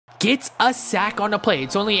gets a sack on the play.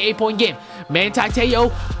 It's only an 8-point game. Manti,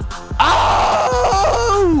 oh!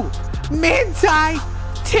 Manti,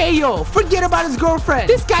 forget about his girlfriend.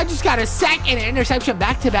 This guy just got a sack and an interception,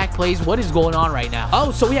 back-to-back plays. What is going on right now?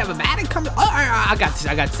 Oh, so we have a Madden coming. Oh, I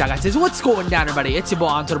got this. What's going down, everybody? It's your boy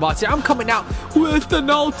AntoDaBoss here. I'm coming out with an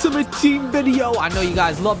Ultimate Team video. I know you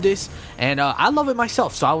guys love this, and I love it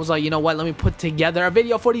myself. So I was like, you know what? Let me put together a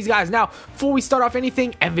video for these guys. Now, before we start off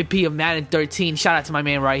anything, MVP of Madden 13. Shout out to my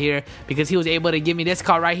man right here because he was able to give me this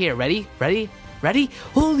card right here. Ready?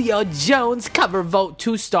 Julio Jones, cover vote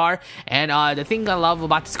 2-star. And the thing I love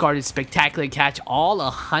about this card is spectacular catch, all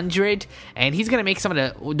 100. And he's going to make some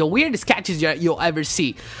of the weirdest catches you'll ever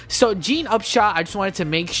see. So Gene Upshot, I just wanted to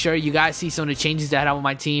make sure you guys see some of the changes that I have on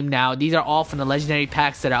my team. Now, these are all from the legendary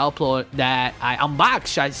packs that I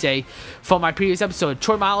unboxed, I say, from my previous episode.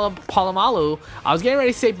 Troy Polamalu, I was getting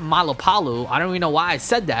ready to say Malapalu. I don't even know why I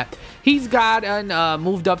said that. He's gotten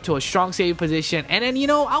moved up to a strong safety position. And then, you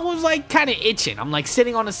know, I was like kind of itching. I'm like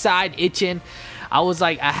sitting on the side itching. I was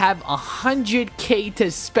like, I have 100K to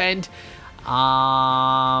spend.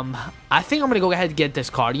 I think I'm gonna go ahead and get this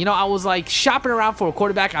card. You know, I was like shopping around for a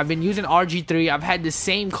quarterback. I've been using RG3. I've had the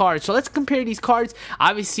same card. So let's compare these cards.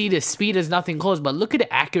 Obviously, the speed is nothing close, but look at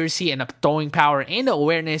the accuracy and the throwing power and the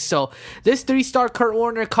awareness. So this 3-star Kurt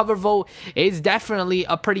Warner cover vote is definitely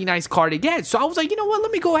a pretty nice card to get. So I was like, you know what?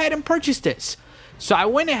 Let me go ahead and purchase this. So I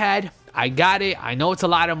went ahead. I got it. I know it's a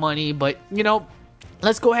lot of money, but, you know,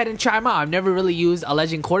 let's go ahead and try them out. I've never really used a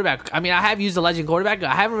legend quarterback. I mean, I have used a legend quarterback.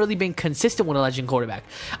 I haven't really been consistent with a legend quarterback.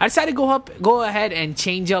 I decided to go ahead and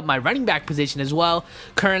change up my running back position as well.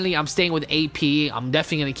 Currently, I'm staying with AP. I'm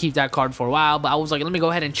definitely going to keep that card for a while, but I was like, let me go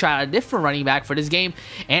ahead and try out a different running back for this game.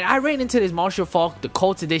 And I ran into this Marshall Faulk, the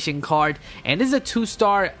Colts edition card, and this is a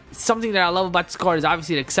 2-star. Something that I love about this card is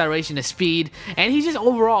obviously the acceleration, the speed, and he's just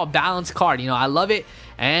overall a balanced card. You know, I love it.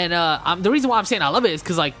 And the reason why I'm saying I love it is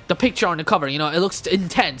because, like, the picture on the cover, you know, it looks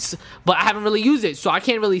intense, but I haven't really used it, so I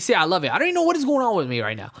can't really say I love it. I don't even know what is going on with me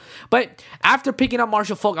right now. But after picking up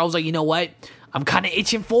Marshall Faulk, I was like, you know what? I'm kind of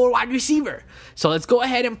itching for a wide receiver. So let's go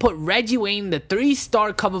ahead and put Reggie Wayne, the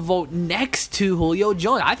 3-star cover vote, next to Julio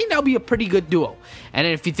Jones. I think that would be a pretty good duo. And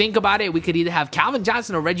then if you think about it, we could either have Calvin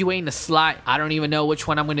Johnson or Reggie Wayne in the slot. I don't even know which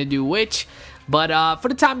one I'm going to do which. But for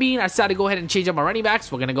the time being, I decided to go ahead and change up my running backs.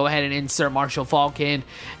 We're going to go ahead and insert Marshall Faulk in.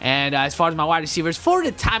 And as far as my wide receivers, for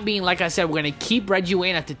the time being, like I said, we're going to keep Reggie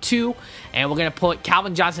Wayne at the 2. And we're going to put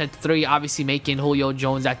Calvin Johnson at the 3, obviously making Julio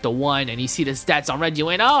Jones at the 1. And you see the stats on Reggie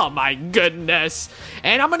Wayne. Oh, my goodness.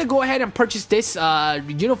 And I'm going to go ahead and purchase this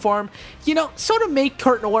uniform. You know, sort of make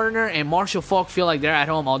Kurt Warner and Marshall Faulk feel like they're at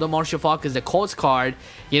home. Although Marshall Faulk is the Colts card.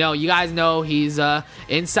 You know, you guys know he's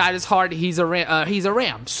inside his heart, he's a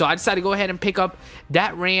Ram. So I decided to go ahead and pick up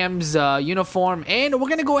that Rams uniform, and we're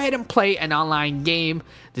gonna go ahead and play an online game.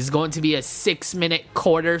 This is going to be a 6-minute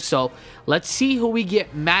quarter, so let's see who we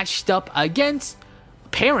get matched up against.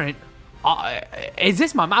 Parent, is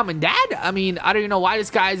this my mom and dad? I mean, I don't even know why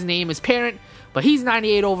this guy's name is Parent, but he's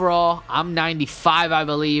 98 overall. I'm 95, I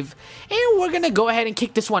believe, and we're gonna go ahead and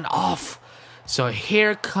kick this one off. So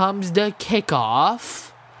here comes the kickoff.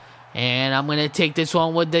 And I'm going to take this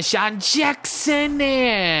one with Deshaun Jackson.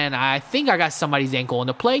 And I think I got somebody's ankle on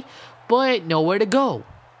the play, but nowhere to go.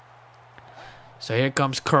 So here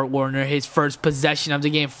comes Kurt Warner, his first possession of the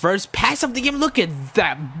game. First pass of the game. Look at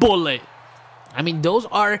that bullet. I mean, those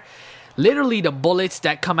are literally the bullets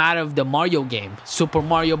that come out of the Mario game. Super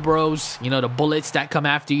Mario Bros. You know, the bullets that come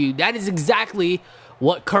after you. That is exactly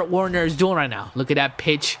what Kurt Warner is doing right now. Look at that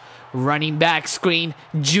pitch. Running back screen,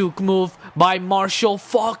 juke move by Marshall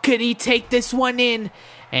Faulk. Could he take this one in?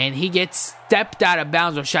 And he gets stepped out of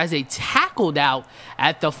bounds, or should I say tackled out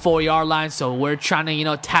at the 4-yard line. So we're trying to, you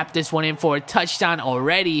know, tap this one in for a touchdown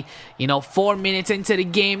already. You know, 4 minutes into the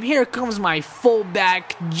game. Here comes my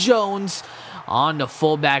fullback, Jones, on the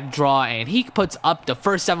fullback draw, and he puts up the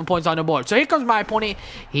first 7 points on the board. So here comes my opponent.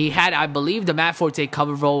 He had, I believe, the Matt Forte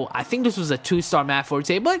cover vote. I think this was a 2-star Matt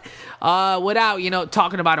Forte, but without, you know,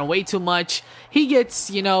 talking about him way too much, he gets,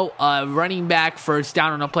 you know, running back first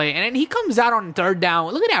down on the play, and then he comes out on 3rd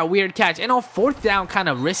down. Look at that weird catch, and on 4th down, kind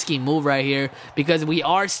of risky move right here, because we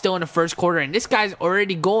are still in the first quarter, and this guy's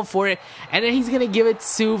already going for it, and then he's going to give it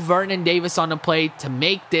to Vernon Davis on the play to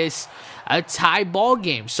make this a tie ball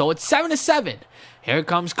game. So it's 7-7. Here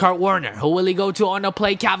comes Kurt Warner. Who will he go to on the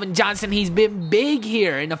play? Calvin Johnson. He's been big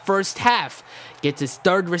here in the first half. Gets his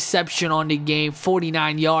 3rd reception on the game,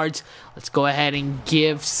 49 yards. Let's go ahead and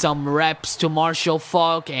give some reps to Marshall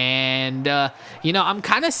Faulk. And, you know, I'm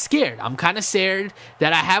kind of scared. I'm kind of scared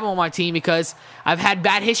that I have him on my team because I've had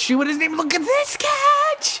bad history with his name. Look at this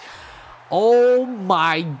catch. Oh,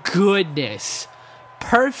 my goodness.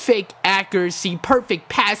 perfect accuracy, perfect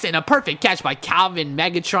pass, and a perfect catch by Calvin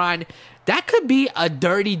Megatron. That could be a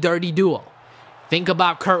dirty, dirty duo. Think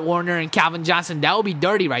about Kurt Warner and Calvin Johnson. That would be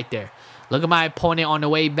dirty right there. Look at my opponent on the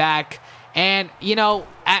way back. And, you know,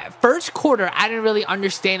 at first quarter, I didn't really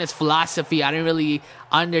understand his philosophy. I didn't really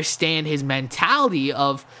understand his mentality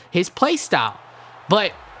of his play style.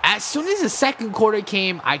 But as soon as the second quarter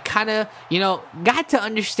came, I kind of, you know, got to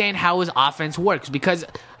understand how his offense works. Because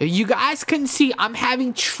you guys can see I'm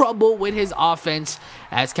having trouble with his offense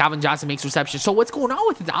as Calvin Johnson makes receptions. So what's going on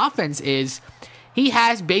with his offense is he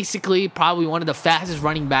has basically probably one of the fastest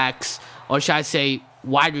running backs, or should I say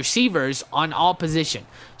wide receivers, on all position.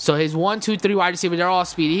 So his 1, 2, 3 wide receivers, they're all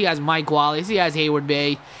speedy. He has Mike Wallace, he has Hayward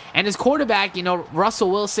Bay, and his quarterback, you know, Russell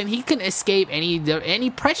Wilson, he can escape any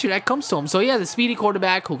pressure that comes to him. So he has a speedy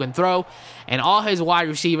quarterback who can throw, and all his wide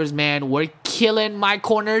receivers, man, were killing my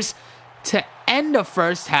corners. To end the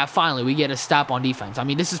first half, finally, we get a stop on defense. I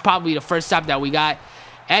mean, this is probably the first stop that we got.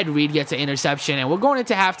 Ed Reed gets an interception, and we're going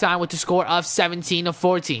into halftime with the score of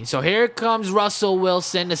 17-14. So here comes Russell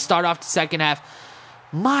Wilson to start off the second half.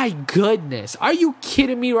 My goodness, are you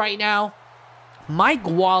kidding me right now? Mike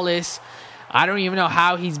Wallace, I don't even know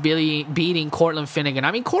how he's beating Cortland Finnegan.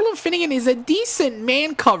 I mean, Cortland Finnegan is a decent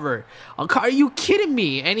man cover. Are you kidding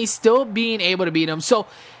me? And he's still being able to beat him. So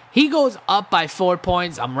he goes up by 4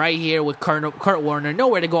 points. I'm right here with Kurt Warner.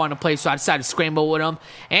 Nowhere to go on the play, so I decided to scramble with him.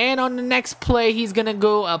 And on the next play, he's going to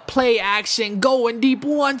go a play action, going deep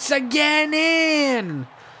once again in.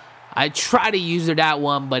 I try to use that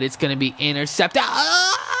one, but it's going to be intercepted.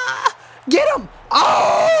 Get him!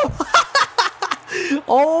 Oh!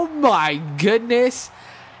 Oh my goodness.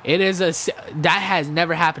 It is that has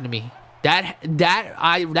never happened to me. That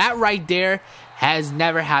right there has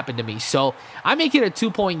never happened to me. So I make it a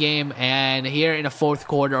 2-point game, and here in the fourth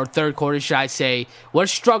quarter, or third quarter, should I say, we're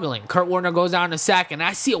struggling. Kurt Warner goes down a sack, and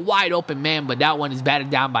I see a wide open man, but that one is batted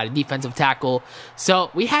down by the defensive tackle. So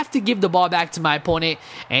we have to give the ball back to my opponent,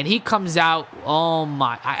 and he comes out. Oh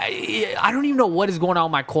my, I don't even know what is going on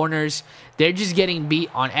with my corners. They're just getting beat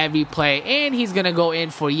on every play, and he's gonna go in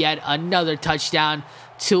for yet another touchdown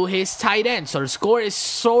to his tight end. So the score is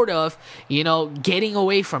sort of, you know, getting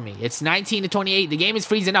away from me. It's 19-28. The game is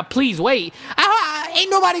freezing up. Please wait.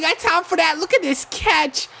 Ain't nobody got time for that. Look at this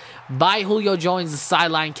catch by Julio Jones, the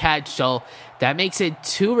sideline catch. So that makes it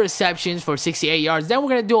 2 receptions for 68 yards. Then we're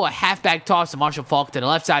going to do a halfback toss to Marshall Faulk to the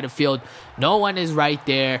left side of the field. No one is right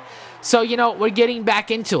there. So, you know, we're getting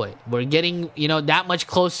back into it. We're getting, you know, that much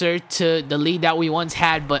closer to the lead that we once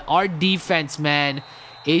had. But our defense, man,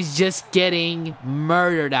 is just getting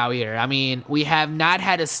murdered out here. I mean, we have not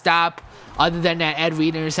had a stop other than that Ed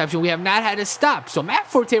Reed interception. We have not had a stop. So Matt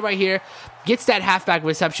Forte right here gets that halfback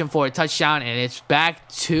reception for a touchdown, and it's back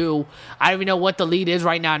to, I don't even know what the lead is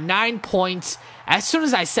right now, 9 points. As soon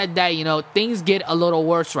as I said that, you know, things get a little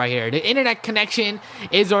worse right here. The internet connection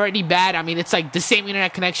is already bad. I mean, it's like the same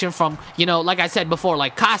internet connection from, you know, like I said before,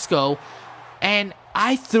 like Costco, and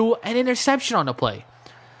I threw an interception on the play.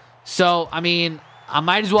 So, I mean, I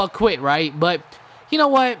might as well quit, right? But you know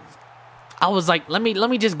what? I was like, let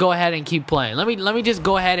me just go ahead and keep playing. Let me just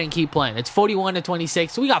go ahead and keep playing. It's 41-26.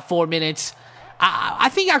 So we got 4 minutes. I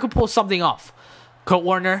think I could pull something off. Kurt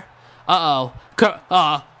Warner. Uh-oh.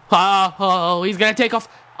 He's gonna take off.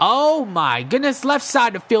 Oh my goodness. Left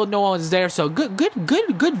side of the field, no one's there. So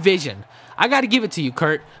good vision. I gotta give it to you,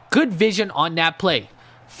 Kurt. Good vision on that play.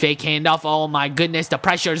 Fake handoff. Oh my goodness, the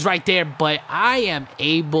pressure is right there, but I am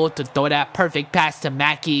able to throw that perfect pass to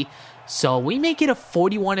Mackey. So we make it a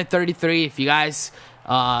 41-33. If you guys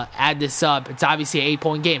add this up, it's obviously an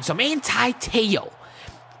 8-point game. So Manti Te'o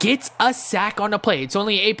gets a sack on the play. It's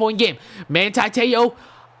only an 8-point game. Manti Te'o.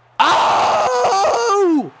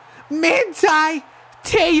 Oh! Manti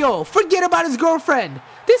Te'o. Forget about his girlfriend.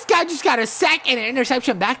 This guy just got a sack and an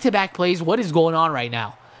interception. Back-to-back plays. What is going on right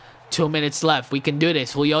now? 2 minutes left. We can do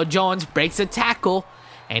this. Julio Jones breaks a tackle,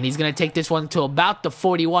 and he's going to take this one to about the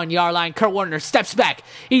 41-yard line. Kurt Warner steps back.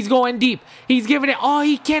 He's going deep. He's giving it all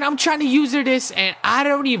he can. I'm trying to use this, and I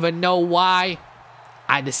don't even know why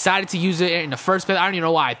I decided to use it in the first place. I don't even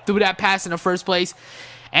know why I threw that pass in the first place.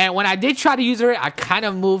 And when I did try to use it, I kind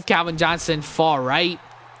of moved Calvin Johnson far right.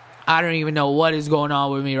 I don't even know what is going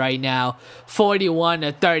on with me right now.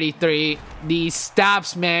 41-33. These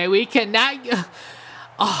stops, man. We cannot...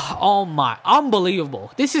 Oh my,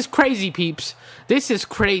 unbelievable. This is crazy, peeps. This is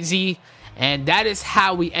crazy. And that is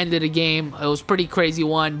how we ended the game. It was a pretty crazy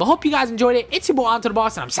one. But hope you guys enjoyed it. It's your boy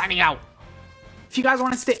AntoDaBoss, and I'm signing out. If you guys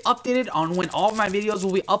want to stay updated on when all of my videos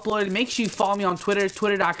will be uploaded, make sure you follow me on Twitter,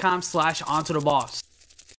 twitter.com/AntoDaBoss.